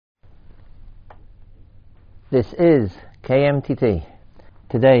This is KMTT.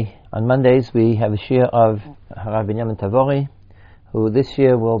 Today, on Mondays, we have a shir of Harav Binyamin Tavori, who this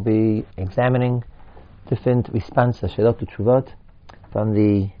year will be examining different responses, Shelot Tshuvot, from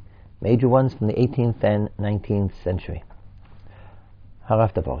the major ones from the 18th and 19th century.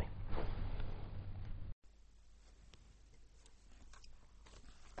 Harav Tavori.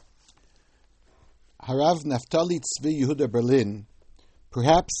 Harav Naftali Tzvi Yehuda Berlin,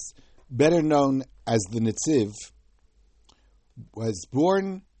 perhaps better known as the Netziv, was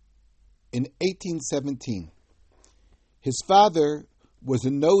born in 1817. His father was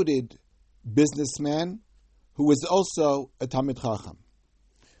a noted businessman who was also a Talmid Chacham.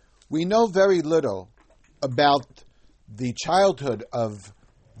 We know very little about the childhood of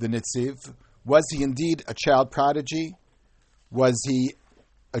the Netziv. Was he indeed a child prodigy? Was he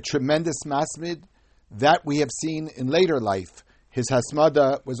a tremendous masmid? That we have seen in later life. His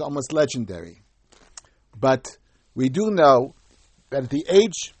hasmada was almost legendary. But we do know that at the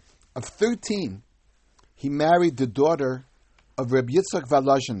age of 13, he married the daughter of Reb Yitzchak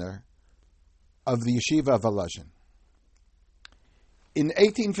Volozhiner of the Yeshiva of Volozhin. In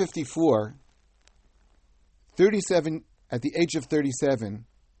 1854, at the age of 37,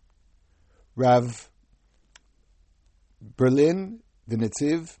 Rav Berlin, the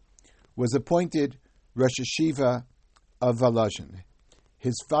Netziv, was appointed Rosh Yeshiva of Volozhin.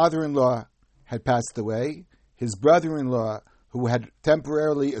 His father-in-law had passed away. His brother-in-law, who had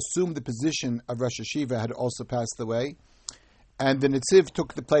temporarily assumed the position of Rosh Yeshiva, had also passed away. And the Netziv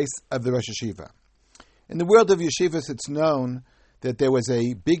took the place of the Rosh Yeshiva. In the world of yeshivas, it's known that there was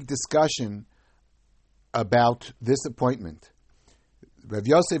a big discussion about this appointment. Rav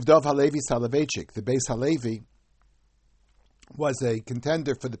Yosef Dov Halevi Soloveitchik, the Beis Halevi, was a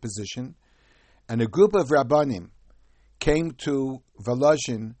contender for the position, and a group of Rabbanim came to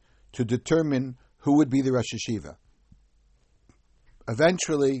Volozhin to determine who would be the Rosh Yeshiva.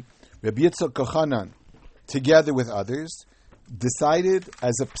 Eventually, Rabbi Yitzchak Kochanan, together with others, decided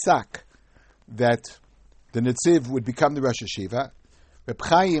as a psak that the Netziv would become the Rosh Yeshiva. Reb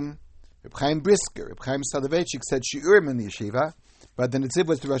Chaim Brisker, Reb Chaim Soloveitchik said shiurim in the yeshiva, but the Netziv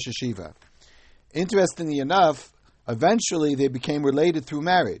was the Rosh Yeshiva. Interestingly enough, eventually they became related through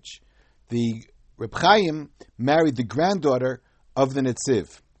marriage. The Reb Chaim married the granddaughter of the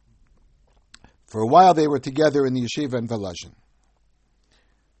Netziv. For a while they were together in the yeshiva in Volozhin.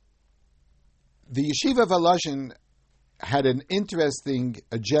 The yeshiva of Volozhin had an interesting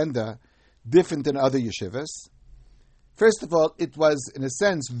agenda, different than other yeshivas. First of all, it was, in a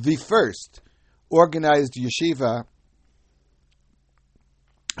sense, the first organized yeshiva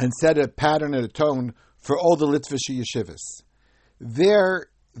and set a pattern and a tone for all the Litvish yeshivas. There,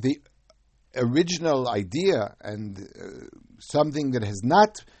 the original idea and something that has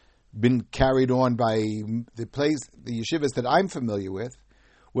not been carried on by the yeshivas that I'm familiar with,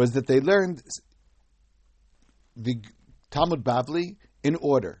 was that they learned the Talmud Bavli in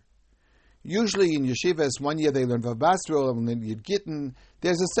order. Usually in yeshivas, one year they learn Vav Basra and then Yud Gittin.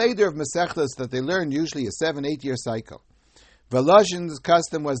 There's a seder of Masechtas that they learn, usually a 7-8 year cycle. Volozhin's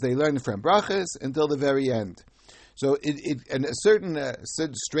custom was they learned from Brachas until the very end. So and a certain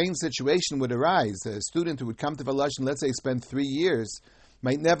strange situation would arise. A student who would come to Volozhin, let's say spend 3 years,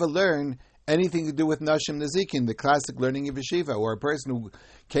 might never learn anything to do with Nashim Nezikin, the classic learning of yeshiva, or a person who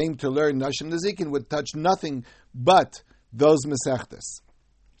came to learn Nashim Nezikin would touch nothing but those Masechtas.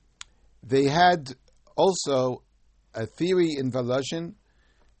 They had also a theory in Volozhin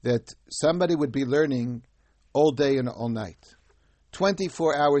that somebody would be learning all day and all night.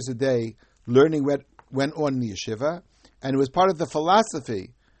 24 hours a day, learning went on in the yeshiva, and it was part of the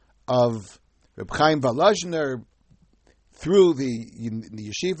philosophy of Reb Chaim Volozhiner through the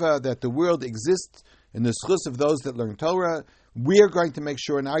yeshiva that the world exists in the schus of those that learn Torah. We are going to make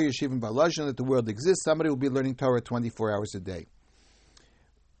sure in our yeshiva in Volozhin that the world exists. Somebody will be learning Torah 24 hours a day.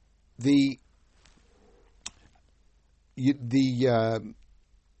 The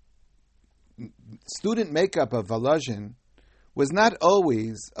student makeup of Volozhin was not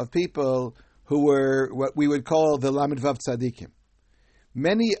always of people who were what we would call the Lamed Vav Tzadikim.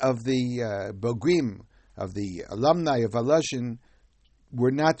 Many of the Bogrim, of the alumni of Volozhin,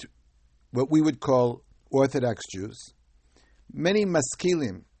 were not what we would call Orthodox Jews. Many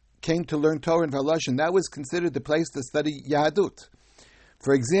Maskilim came to learn Torah in Volozhin. That was considered the place to study Yahadut.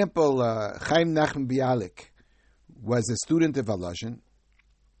 For example, Chaim Nachman Bialik was a student of Volozhin,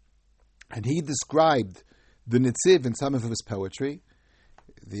 and he described the Netziv in some of his poetry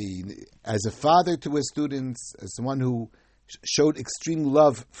as a father to his students, as someone who showed extreme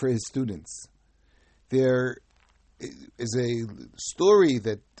love for his students. There is a story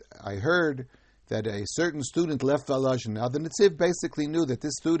that I heard that a certain student left Volozhin. Now, the Netziv basically knew that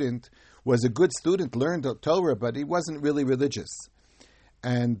this student was a good student, learned Torah, but he wasn't really religious.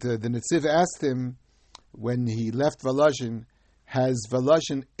 And the Netziv asked him, when he left Volozhin, has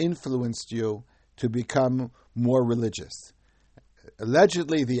Volozhin influenced you to become more religious?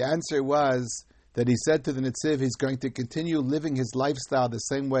 Allegedly, the answer was that he said to the Netziv he's going to continue living his lifestyle the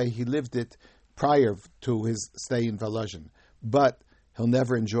same way he lived it prior to his stay in Volozhin, but he'll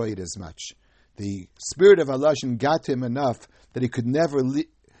never enjoy it as much. The spirit of Volozhin got him enough that he could never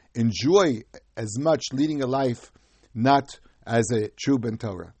enjoy as much leading a life not as a true Ben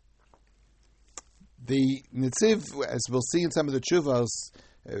Torah. The Netziv, as we'll see in some of the Tshuvos,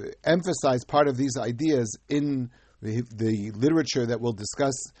 emphasized part of these ideas in the literature that we'll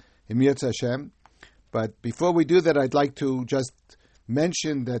discuss in Yirtzeh Hashem. But before we do that, I'd like to just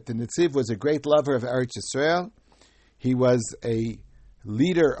mention that the Netziv was a great lover of Eretz Yisrael. He was a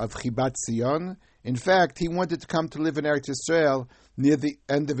leader of Chibat Zion. In fact, he wanted to come to live in Eretz Yisrael near the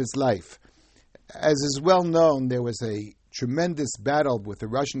end of his life. As is well known, there was a tremendous battle with the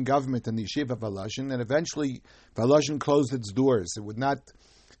Russian government and the Yeshiva Volozhin, and eventually Volozhin closed its doors. It would not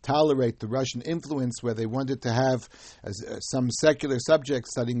tolerate the Russian influence, where they wanted to have some secular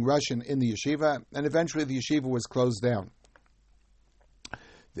subjects studying Russian in the yeshiva, and eventually the yeshiva was closed down.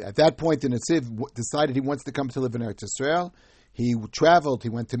 At that point, the Netziv decided he wants to come to live in Eretz Yisrael. He traveled, he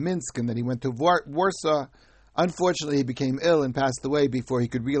went to Minsk, and then he went to Warsaw. Unfortunately, he became ill and passed away before he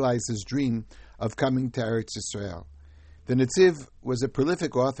could realize his dream of coming to Eretz Yisrael. The Netziv was a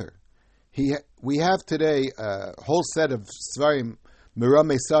prolific author. We have today a whole set of Svarim,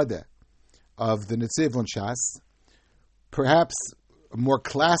 Meromei Sadeh, of the Netziv on Shas. Perhaps a more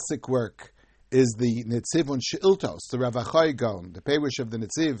classic work is the Netziv on She'iltos, the Rav Achai Gaon. The Perush of the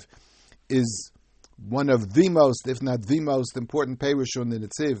Netziv is one of the most, if not the most important Perush on the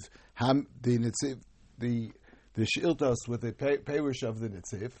Netziv. The She'iltos with the Perush of the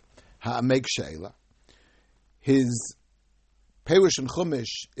Netziv, Ha'amek She'ela. His Perush and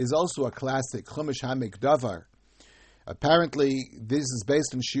Chumash is also a classic, Chumash Ha'amek Davar. Apparently, this is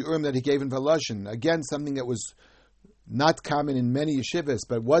based on shiurim that he gave in Volozhin. Again, something that was not common in many yeshivas,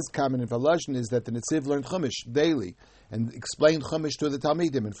 but was common in Volozhin, is that the Netziv learned Chumash daily and explained Chumash to the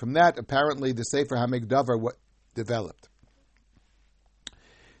Talmidim. And from that, apparently, the Sefer Ha'amek Davar developed.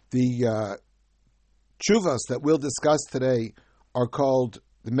 The Tshuvos that we'll discuss today are called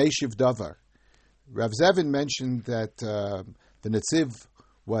the Meshiv Davar. Rav Zevin mentioned that the Netziv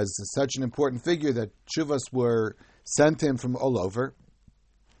was such an important figure that Tshuvos were sent to him from all over.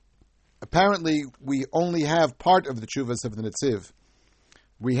 Apparently, we only have part of the Tshuvos of the Netziv.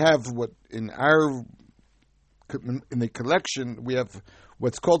 We have in the collection, we have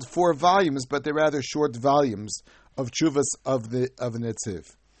what's called 4 volumes, but they're rather short volumes of Tshuvos of the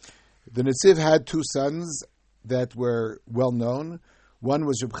Netziv. The Netziv had 2 sons that were well known. One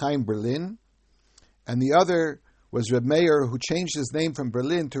was Reb Chaim Berlin, and the other was Reb Meir, who changed his name from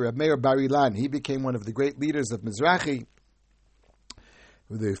Berlin to Reb Meir Bar Ilan. He became one of the great leaders of Mizrahi,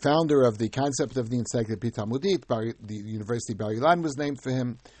 the founder of the concept of the Encyclopedia Talmudit. The University Bar Ilan was named for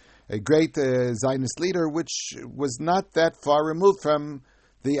him, a great Zionist leader, which was not that far removed from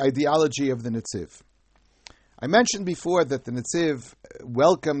the ideology of the Netziv. I mentioned before that the Netziv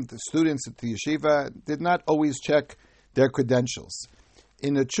welcomed students at the yeshiva, did not always check their credentials.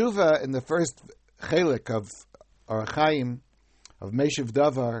 In the tshuva, in the first chelik of Orach Chaim, of Meshiv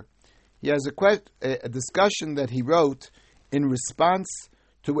Davar, he has a discussion that he wrote in response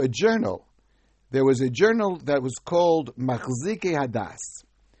to a journal. There was a journal that was called Machzikei Hadas,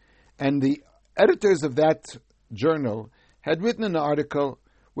 and the editors of that journal had written an article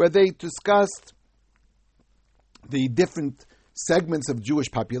where they discussed the different segments of Jewish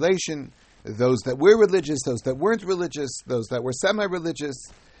population, those that were religious, those that weren't religious, those that were semi-religious,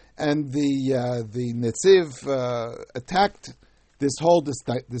 and the Netziv attacked this whole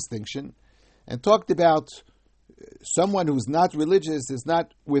distinction and talked about someone who's not religious is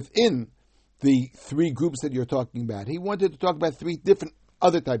not within the 3 groups that you're talking about. He wanted to talk about 3 different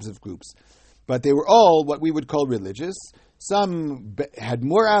other types of groups, but they were all what we would call religious. Some had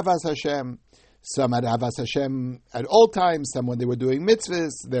more Avas Hashem, some had Avas Hashem at all times, some when they were doing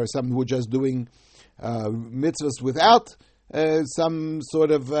mitzvahs. There are some who were just doing mitzvahs without some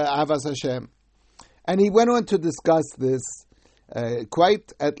sort of Avas Hashem. And he went on to discuss this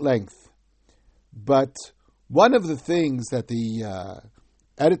quite at length. But one of the things that the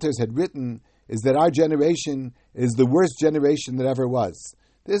editors had written is that our generation is the worst generation that ever was.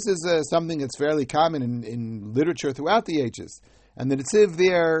 This is something that's fairly common in literature throughout the ages. And the Netziv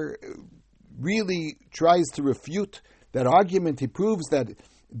there really tries to refute that argument. He proves that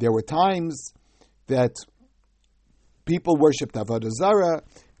there were times that people worshipped Avodah Zarah,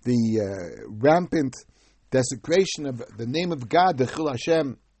 the rampant desecration of the name of God, the Chil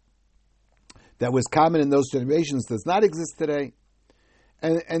Hashem, that was common in those generations does not exist today.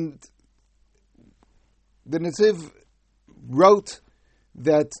 And the Netziv wrote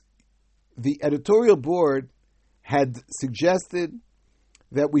that the editorial board had suggested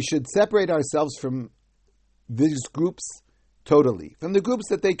that we should separate ourselves from these groups totally, from the groups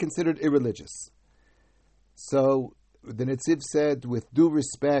that they considered irreligious. So the Netziv said, with due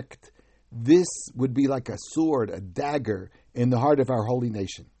respect, this would be like a sword, a dagger in the heart of our holy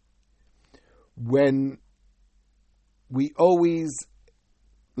nation. When we always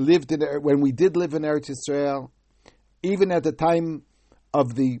when we did live in Eretz Yisrael, even at the time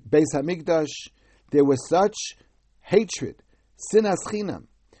of the Beis Hamikdash, there was such hatred, sinas chinam,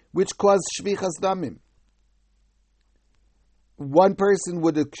 which caused shvichas damim. One person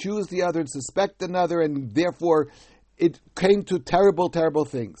would accuse the other and suspect another, and therefore it came to terrible, terrible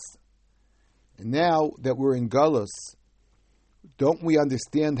things. And now that we're in Galus, don't we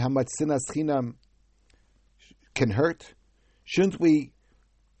understand how much sinas chinam can hurt? Shouldn't we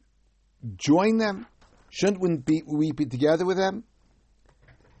join them? Shouldn't we be together with them?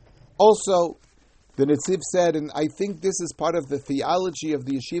 Also, the Netziv said, and I think this is part of the theology of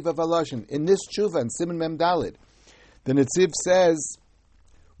the Yeshiva Volozhin, in this tshuva, in Siman Mem Daled, the Netziv says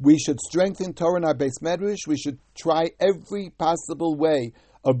we should strengthen Torah in our Beis Medrash. We should try every possible way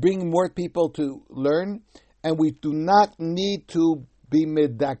of bringing more people to learn, and we do not need to be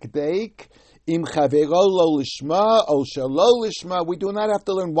medakdeik im chavero lo lishma o shelo lishma. We do not have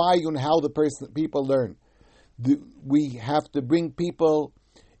to learn why and how people learn. We have to bring people,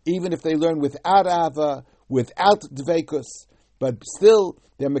 even if they learn without ava, without dveikus, but still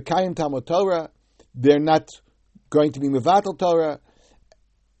they're mekayim Talmud Torah. They're not going to be mevatel Torah.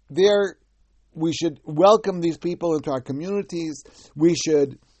 We should welcome these people into our communities. We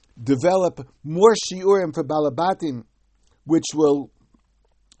should develop more shiurim for balabatim, which will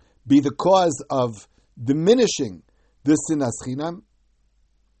be the cause of diminishing this sinas chinam.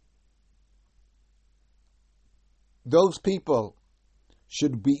 Those people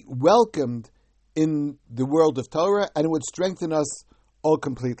should be welcomed in the world of Torah, and it would strengthen us all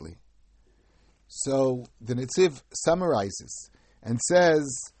completely. So the Netziv summarizes and says,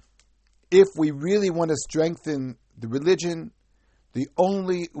 if we really want to strengthen the religion, the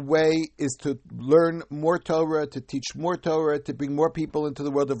only way is to learn more Torah, to teach more Torah, to bring more people into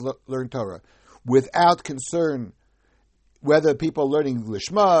the world of learn Torah, without concern whether people are learning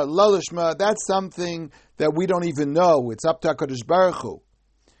Lishma, Lo Lishma. That's something that we don't even know. It's up to HaKadosh Baruch Hu.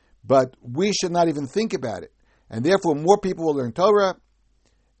 But we should not even think about it. And therefore, more people will learn Torah,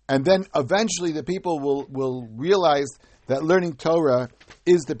 and then eventually the people will realize that learning Torah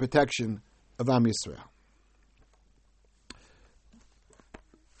is the protection of Am Yisrael.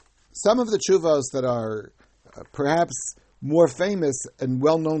 Some of the tshuvos that are perhaps more famous and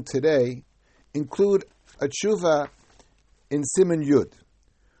well known today include a tshuva in Siman Yud.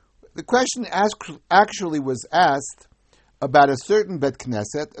 The question actually was asked about a certain Bet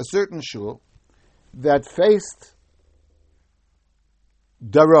Knesset, a certain shul, that faced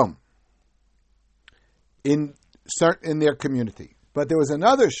Darom in their community. But there was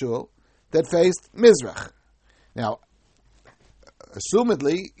another shul that faced Mizrach. Now,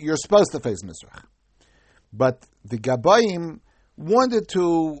 assumedly, you're supposed to face Mizrach. But the Gabayim wanted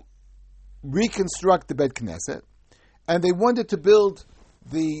to reconstruct the Bet Knesset, and they wanted to build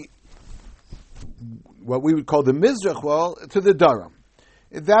what we would call the Mizrach wall to the Daram.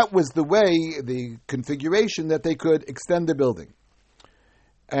 That was the way, the configuration that they could extend the building.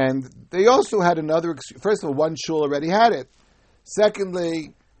 And they also had first of all, one shul already had it.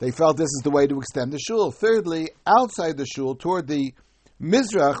 Secondly, they felt this is the way to extend the shul. Thirdly, outside the shul, toward the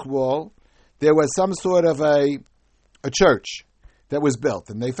Mizrach wall, there was some sort of a church that was built.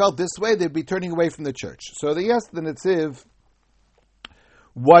 And they felt this way they'd be turning away from the church. So they asked the Netziv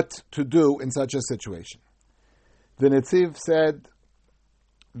what to do in such a situation. The Netziv said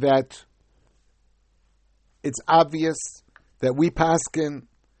that it's obvious that we paskin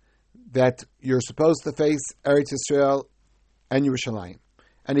that you're supposed to face Eretz Yisrael and Yerushalayim.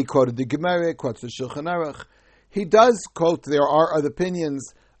 And he quoted the Gemara, quotes the Shulchan Aruch. He does quote there are other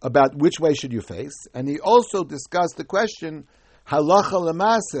opinions about which way should you face, and he also discussed the question, halacha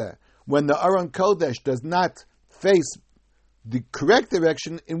lemasa, when the Aron Kodesh does not face the correct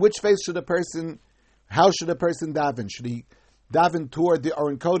direction, in which face should a person, how should a person daven? Should he daven toward the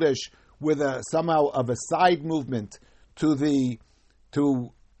Aron Kodesh with somehow of a side movement to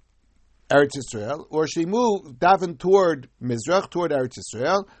Eretz Yisrael, or she moved daven toward Mizrach, toward Eretz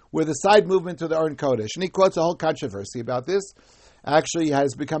Yisrael, with a side movement to the Aron Kodesh. And he quotes a whole controversy about this. Actually,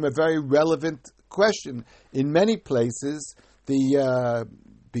 has become a very relevant question. In many places,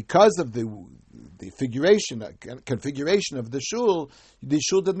 because of the configuration of the shul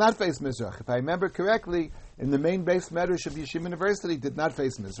did not face Mizrach. If I remember correctly, in the main base medrash of Yeshiva University, did not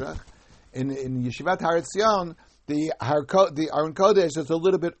face Mizrach. In Yeshivat Har Etzion, the Aron Kodesh is a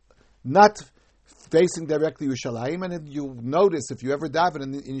little bit not facing directly Yerushalayim, and you notice if you ever daven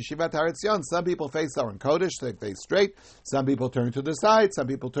in Yeshivat Har Etzion, some people face Aron Kodesh, they face straight, some people turn to the side, some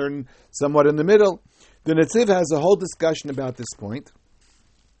people turn somewhat in the middle. The Netziv has a whole discussion about this point,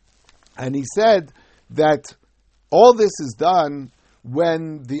 and he said that all this is done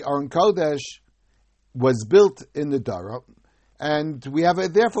when the Aron Kodesh was built in the Dara, and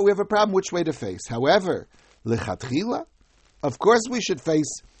therefore we have a problem which way to face. However, lechatchila, of course we should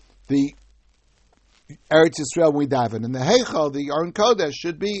face the Eretz Yisrael when we daven, and the Heichal, the Aron Kodesh,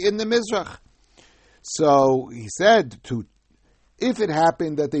 should be in the Mizrach. So he said, if it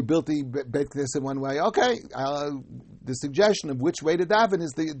happened that they built the Beit Knesset one way, okay, the suggestion of which way to daven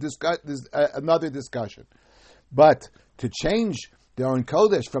is another discussion. But to change the Aron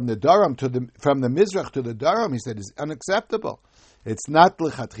Kodesh from the Daram from the Mizrach to the Daram, he said, is unacceptable. It's not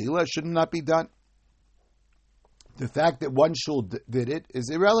lechatchila, it should not be done. The fact that one shul did it is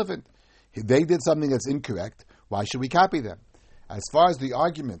irrelevant. They did something that's incorrect. Why should we copy them? As far as the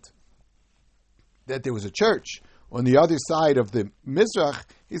argument that there was a church on the other side of the Mizrach,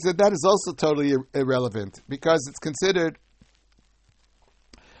 he said that is also totally irrelevant because it's considered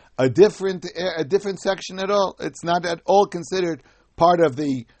a different section at all. It's not at all considered part of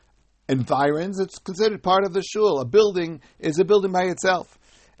the environs. It's considered part of the shul. A building is a building by itself.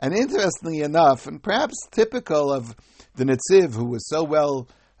 And interestingly enough, and perhaps typical of the Netziv, who was so well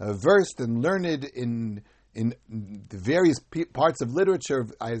versed and learned in the various parts of literature,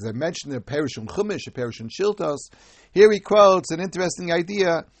 as I mentioned, the Perushim Chumash, the Perushim Shiltos, here he quotes an interesting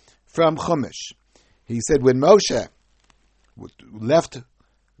idea from Chumash. He said, when Moshe left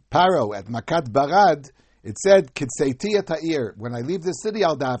Paro at Makat Barad, it said, Kitseiti Ta'ir, when I leave the city,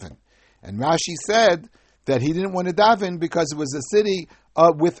 I'll daven. And Rashi said that he didn't want to daven because it was a city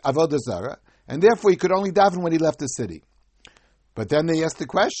with Avodah Zarah, and therefore he could only daven when he left the city. But then they asked the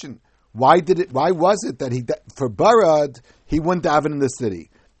question, why was it that for Barad, he wouldn't daven in the city?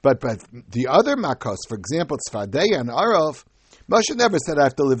 But the other Makos, for example, Tzfadei and Arov, Moshe never said, I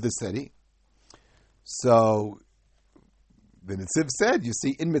have to leave the city. So the Netziv said, you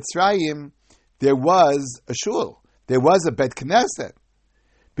see, in Mitzrayim, there was a shul. There was a Bet Knesset.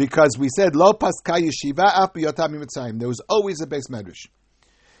 Because we said, Lo paska yeshiva af b'yotam Mitzrayim. There was always a Beis Medrash.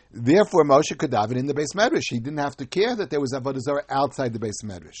 Therefore, Moshe could daven in the Beis Medrash. He didn't have to care that there was Avodah Zarah outside the Beis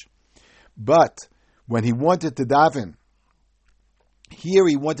Medrash. But when he wanted to daven, here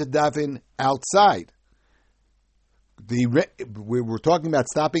he wanted to daven outside. We were talking about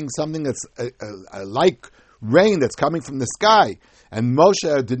stopping something that's like rain that's coming from the sky. And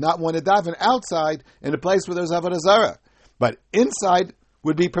Moshe did not want to daven outside in a place where there's Avodah Zarah. But inside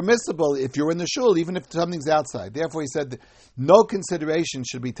would be permissible if you're in the shul, even if something's outside. Therefore, he said no consideration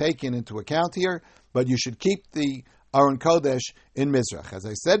should be taken into account here, but you should keep the Aron Kodesh in Mizrach. As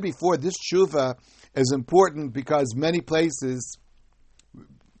I said before, this tshuva is important because many places,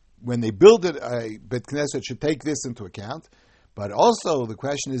 when they build a Beit Knesset, should take this into account. But also, the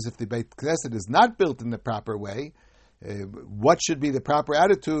question is, if the Beit Knesset is not built in the proper way, what should be the proper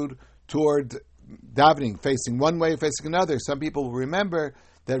attitude toward davening, facing one way, facing another? Some people will remember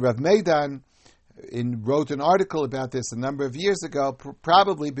that Rav Meidan wrote an article about this a number of years ago,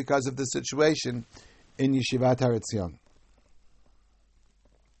 probably because of the situation in Yeshivat Har Etzion.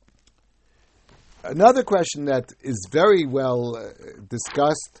 Another question that is very well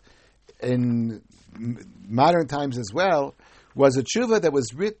discussed in modern times as well was a tshuva that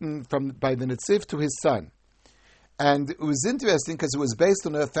was written by the Netziv to his son. And it was interesting because it was based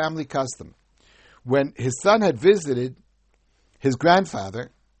on a family custom. When his son had visited his grandfather,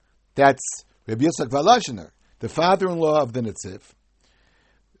 that's Rabbi Yitzchak Volozhiner, the father-in-law of the Netziv,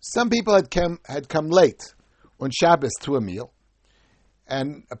 some people had come late on Shabbos to a meal,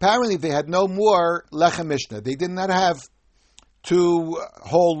 and apparently they had no more lechem mishnah. They did not have 2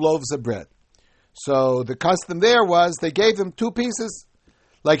 whole loaves of bread. So the custom there was they gave them 2 pieces,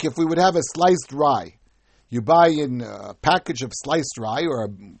 like if we would have a sliced rye. You buy in a package of sliced rye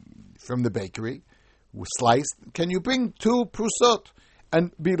from the bakery, sliced. Can you bring 2 prusot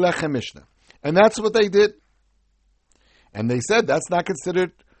and be lechem mishnah? And that's what they did. And they said that's not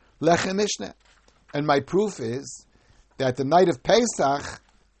considered lechem mishnah. And my proof is that the night of Pesach,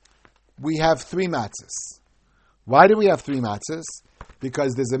 we have 3 matzahs. Why do we have 3 matzahs?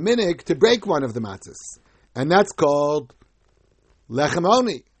 Because there's a minhag to break one of the matzahs. And that's called lechem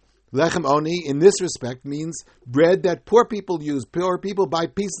oni. Lechem oni, in this respect, means bread that poor people use. Poor people buy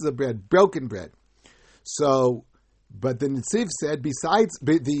pieces of bread, broken bread. So, but the Netziv said, besides,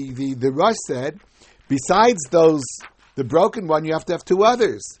 the Rosh said, besides those, the broken one, you have to have 2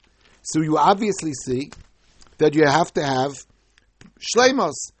 others. So you obviously see that you have to have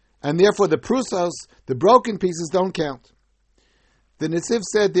shlemos, and therefore the prusos, the broken pieces, don't count. The Netziv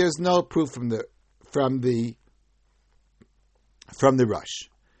said there's no proof from the Rosh,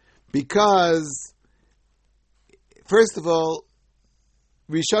 because first of all,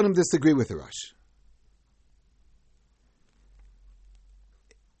 Rishonim disagree with the Rosh.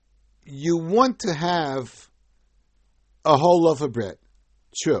 You want to have a whole loaf of bread,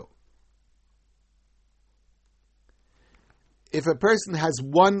 true. If a person has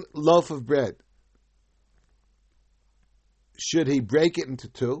 1 loaf of bread, should he break it into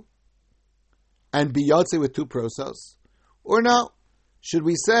 2 and be yotze with 2 prosos? Or no? Should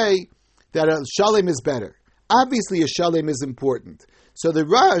we say that a shalem is better? Obviously a shalem is important. So the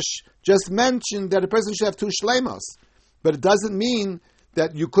Rosh just mentioned that a person should have 2 shlemos. But it doesn't mean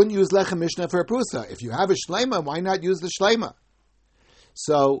that you couldn't use lechem mishnah for a prusa. If you have a shlema, why not use the shlema?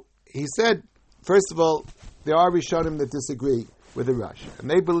 So he said, first of all, there are Rishonim that disagree with the Rosh, and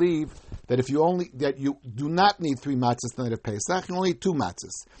they believe that you do not need 3 matzahs the night of Pesach, and only 2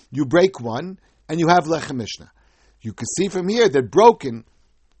 matzahs. You break one, and you have lechem mishnah. You can see from here that broken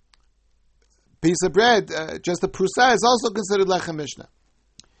piece of bread, just a prusa, is also considered lechem mishnah.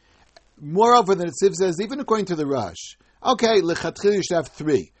 Moreover, the Netziv says, even according to the Rosh, okay, lechatchil you should have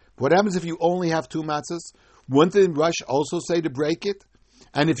 3. What happens if you only have 2 matzahs? Wouldn't the Rosh also say to break it?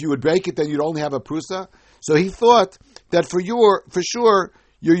 And if you would break it, then you'd only have a prusa? So he thought that for sure,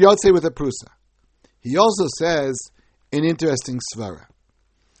 you're yotze with a prusa. He also says an interesting svara.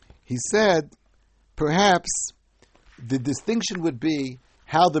 He said, perhaps the distinction would be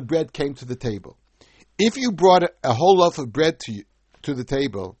how the bread came to the table. If you brought a whole loaf of bread to the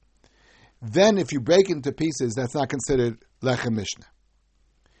table, then if you break it into pieces, that's not considered lechem mishnah.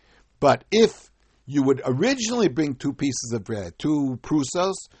 But if you would originally bring 2 pieces of bread, 2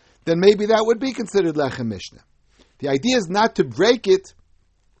 prusos, then maybe that would be considered lechem mishnah. The idea is not to break it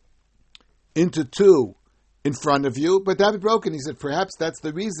into 2 in front of you, but to have it broken. He said perhaps that's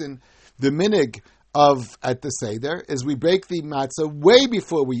the reason the minhag of at the Seder is we break the matzah way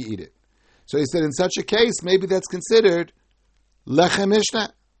before we eat it. So he said in such a case, maybe that's considered lechem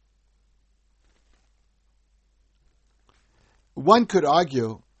mishnah. One could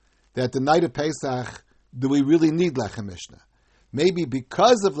argue that the night of Pesach, do we really need lechem mishnah? Maybe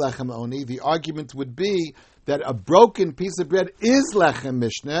because of lechem oni, the argument would be that a broken piece of bread is lechem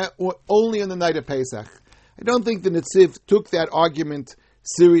mishnah, or only on the night of Pesach. I don't think the Netziv took that argument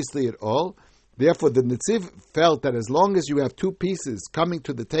seriously at all. Therefore, the Netziv felt that as long as you have 2 pieces coming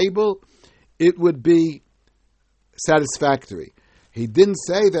to the table, it would be satisfactory. He didn't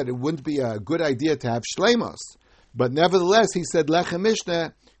say that it wouldn't be a good idea to have shlemos, but nevertheless, he said lechem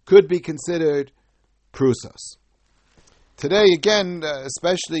mishnah could be considered prusos. Today, again,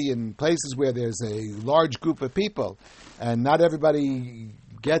 especially in places where there's a large group of people, and not everybody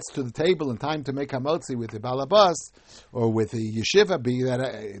gets to the table in time to make hamotzi with the balabas or with the yeshiva, be that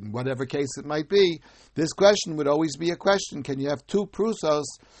in whatever case it might be, this question would always be a question: can you have 2 prusos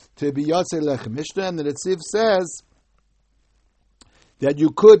to be yotze lechem mishnah? And the Netziv says that you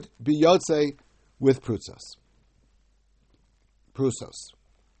could be yotze with prusos.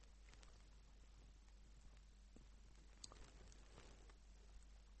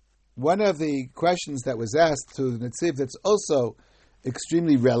 One of the questions that was asked to the Netziv that's also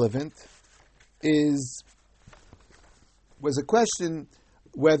extremely relevant was a question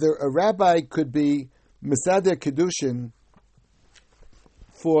whether a rabbi could be Mesader Kedushin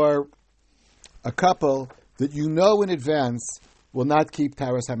for a couple that you know in advance will not keep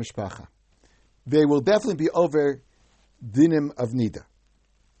Taras HaMishpacha. They will definitely be over dinim of nida.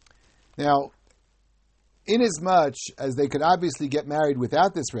 Now, inasmuch as they could obviously get married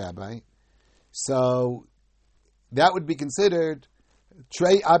without this rabbi, so that would be considered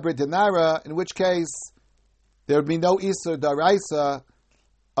trei abra denara, in which case there would be no isur daraisa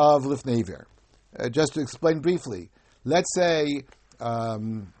of lifnei. Just to explain briefly, let's say a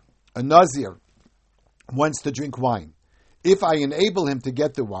nazir wants to drink wine. If I enable him to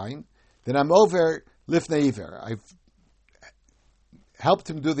get the wine, then I'm over lifnei iver. I've helped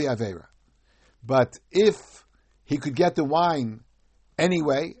him do the avera. But if he could get the wine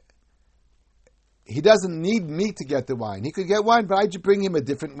anyway, he doesn't need me to get the wine. He could get wine, but I just bring him a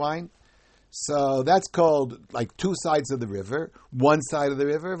different wine. So that's called like two sides of the river, one side of the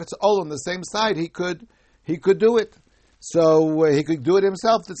river. If it's all on the same side, he could do it. So he could do it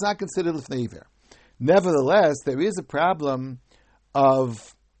himself. It's not considered lifnei iver. Nevertheless, there is a problem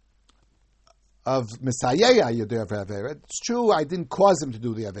of Messiah Yodei Avera. It's true, I didn't cause him to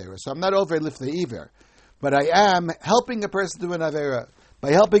do the Avera, so I'm not over lifnei iver. But I am helping a person do an Avera.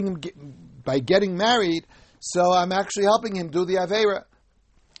 By helping him by getting married, so I'm actually helping him do the Avera.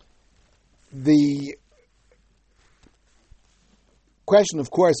 The question, of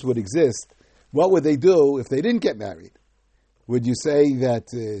course, would exist. What would they do if they didn't get married? Would you say that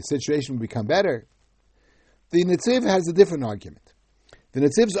the situation would become better? The Netziv has a different argument. The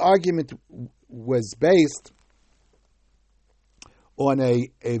Netziv's argument was based on a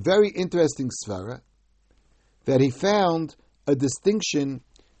very interesting svara that he found a distinction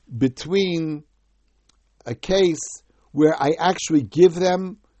between a case where I actually give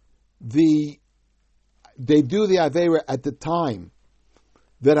them they do the Aveira at the time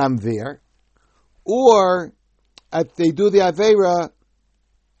that I'm there, or they do the Aveira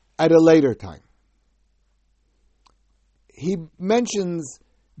at a later time. He mentions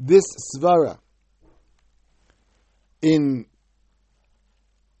this svara in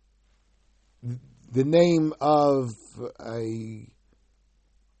the name of I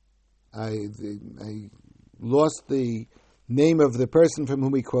lost the name of the person from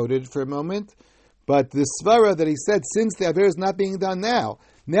whom he quoted for a moment, but the svara that he said, since the Aveira is not being done now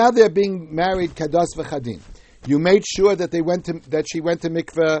they're being married kados v'chadin. You made sure that she went to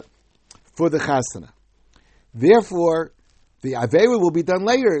mikveh for the chasana. Therefore, the Aveira will be done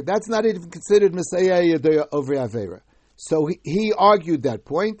later. That's not even considered Messiah Yodei over Aveira. So he argued that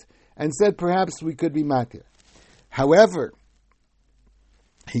point and said perhaps we could be matir. However,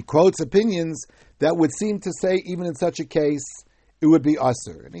 he quotes opinions that would seem to say even in such a case it would be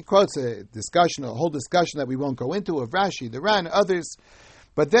usur. And he quotes a whole discussion that we won't go into of Rashi, the Ran, others.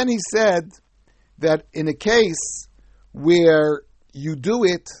 But then he said that in a case where you do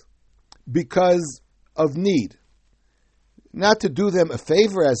it because of need, not to do them a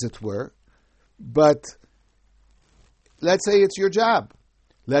favor as it were, but let's say it's your job.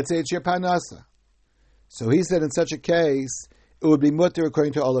 Let's say it's your panasa. So he said in such a case, it would be mutter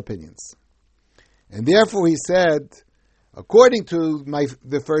according to all opinions. And therefore he said, according to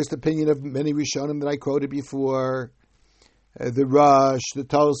the first opinion of many Rishonim that I quoted before, the Rosh, the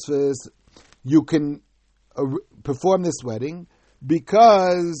Tosfos, you can perform this wedding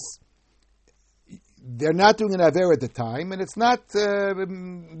because they're not doing an Avera at the time, and it's not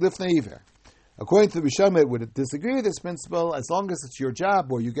Lifnei Iver. According to the Rishonim, it would disagree with this principle. As long as it's your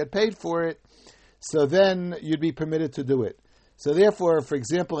job or you get paid for it, so then you'd be permitted to do it. So therefore, for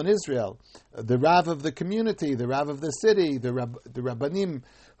example, in Israel, the Rav of the community, the Rav of the city, the Rabbanim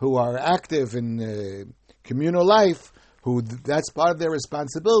who are active in communal life, that's part of their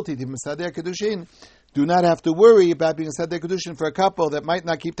responsibility, the Mesader Kedushin, do not have to worry about being Mesader Kedushin for a couple that might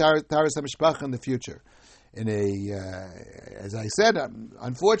not keep Taharas HaMishpacha in the future. As I said,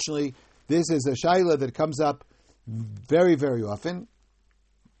 unfortunately, this is a shaila that comes up very, very often,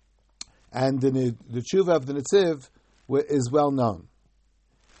 and the tshuva of the Netziv is well known.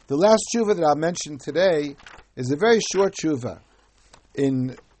 The last tshuva that I'll mention today is a very short tshuva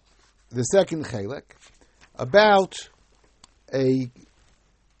in the second chelek about a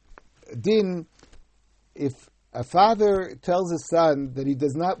din if a father tells his son that he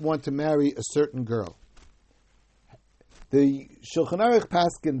does not want to marry a certain girl. The Shulchan Aruch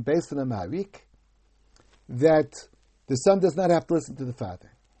paskin based on a marik that the son does not have to listen to the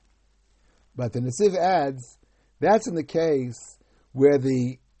father. But the Netziv adds that's in the case where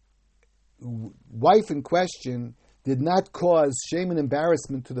the wife in question did not cause shame and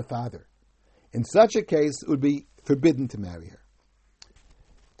embarrassment to the father. In such a case, it would be forbidden to marry her.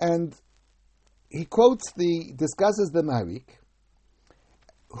 And he discusses the Maharik,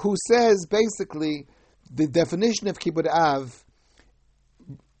 who says basically the definition of Kibbud Av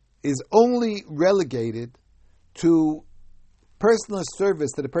is only relegated to personal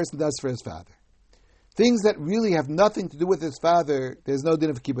service that a person does for his father. Things that really have nothing to do with his father, there's no din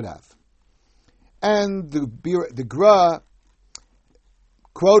of Kibbud Av. And the Gra,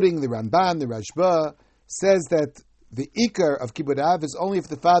 quoting the Ramban, the Rashba, says that the ikar of Kibbud Av is only if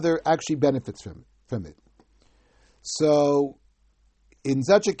the father actually benefits from it. So, in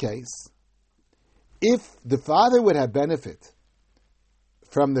such a case, if the father would have benefit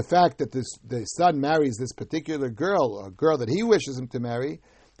from the fact that the son marries this particular girl, or a girl that he wishes him to marry,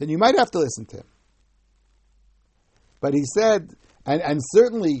 then you might have to listen to him. But he said, and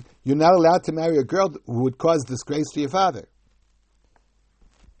certainly you're not allowed to marry a girl who would cause disgrace to your father.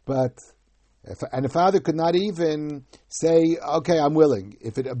 But And the father could not even say, okay, I'm willing.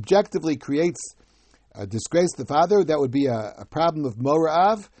 If it objectively creates a disgrace to the father, that would be a problem of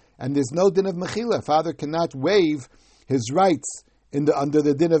Mora'av, and there's no din of Mechila. Father cannot waive his rights under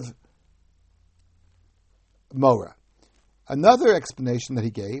the din of Mora. Another explanation that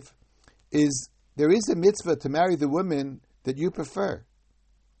he gave is there is a mitzvah to marry the woman that you prefer.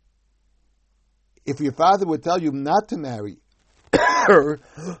 If your father would tell you not to marry her,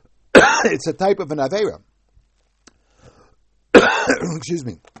 it's a type of an Aveira. Excuse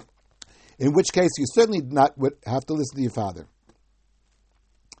me. In which case, you certainly would have to listen to your father.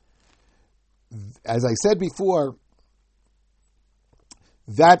 As I said before,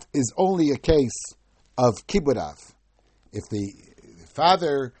 that is only a case of kibburav. If the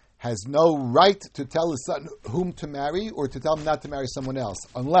father has no right to tell his son whom to marry or to tell him not to marry someone else,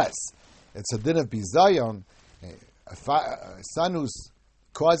 unless it's a din of bizayon, a son who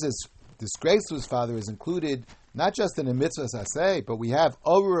causes disgrace to his father is included not just in a mitzvah saseh, but we have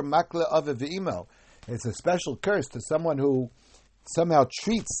over makle of a ve'imo. It's a special curse to someone who somehow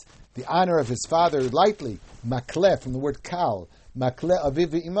treats the honor of his father lightly. Makle, from the word kal, makle aviv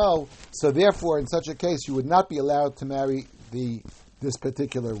ve'imo. So therefore, in such a case, you would not be allowed to marry this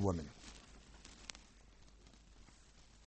particular woman.